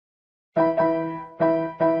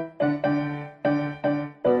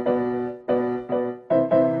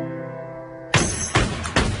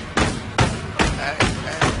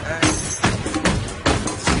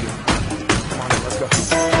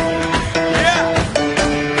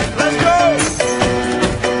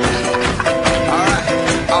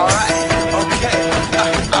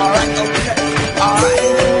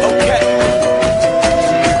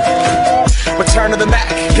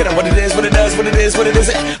What it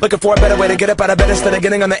isn't. Looking for a better way to get up out of bed instead of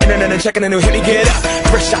getting on the internet and checking a new hit. Me get up,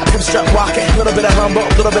 first shot, pimp strut walking, a little bit of humble,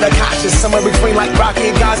 a little bit of cautious, somewhere between like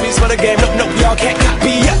Rocky and Cosby's for the game. Nope, y'all can't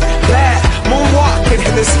copy up. Bad moonwalking,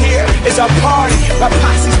 and this here is our party. My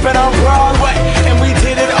posse's been on Broadway, and we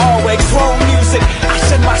did it all way. Chrome music, I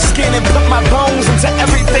shed my skin and put my bones into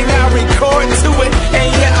everything I record to it. And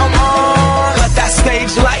yeah, I'm on. Let that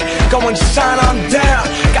stage light go and shine on down.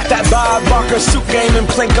 Got that Bob Barker suit game and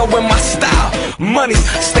Plinko in my style. Money,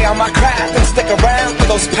 stay on my craft and stick around for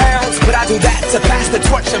those pounds. But I do that to pass the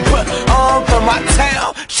torch and put on for my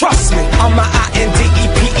town. Trust me, on my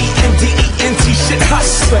INDEPENDENT shit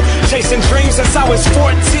hustling. Chasing dreams since I was 14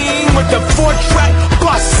 with the 4-track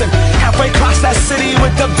bustin'. Halfway across that city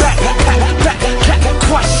with the back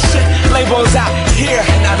question. Labels out here,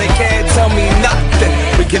 now they can't tell me nothing.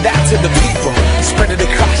 We give that to the people, spread it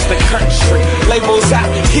across the country. Labels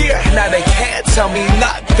out here, now they can't tell me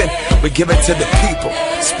nothing. We give it to the people,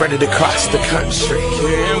 spread it across the country.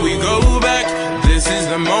 Can we go back? This is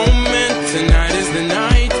the moment, tonight is the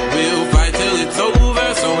night. We'll fight till it's over,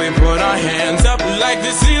 so we put our hands up like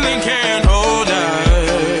the ceiling can't hold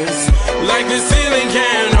us. Like the ceiling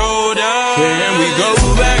can't hold us. Can we go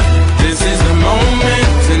back? This is the moment,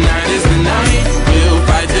 tonight is the night. We'll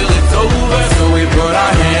fight till it's over, so we put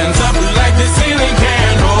our hands up like the ceiling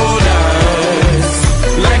can't hold us.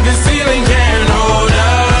 Like the ceiling can't hold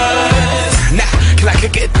us. Nah, can I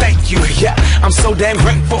kick it? Thank you, yeah, I'm so damn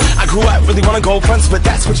grateful. I grew up really wanna go fronts, but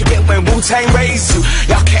that's what you get when Wu-Tang raised you.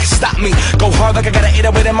 Y'all can't stop me, go hard like I got an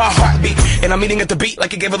 808 in my heartbeat. And I'm eating at the beat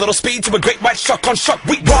like it gave a little speed to a great white shark on shark.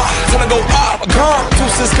 We raw, time to go off, gone.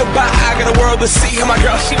 Deuces goodbye, I got a world to see. And my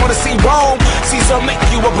girl, she wanna see Rome. Caesar make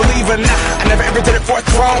you a believer, nah, I never ever did it for a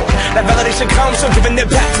throne. That validation comes from giving it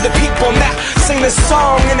back to the people. Now, sing this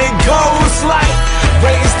song and it goes like,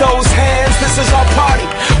 raise those hands, this is our party.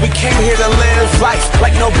 We came here to live life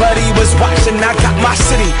like nobody was watching. I got my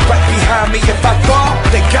city right behind me. If I fall,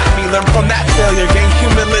 they got me. Learn from that failure, gain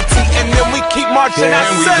humility, and then we keep marching. Can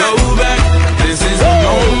we go back? This is the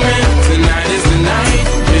moment, tonight is the night.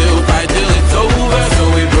 We'll fight till it's over,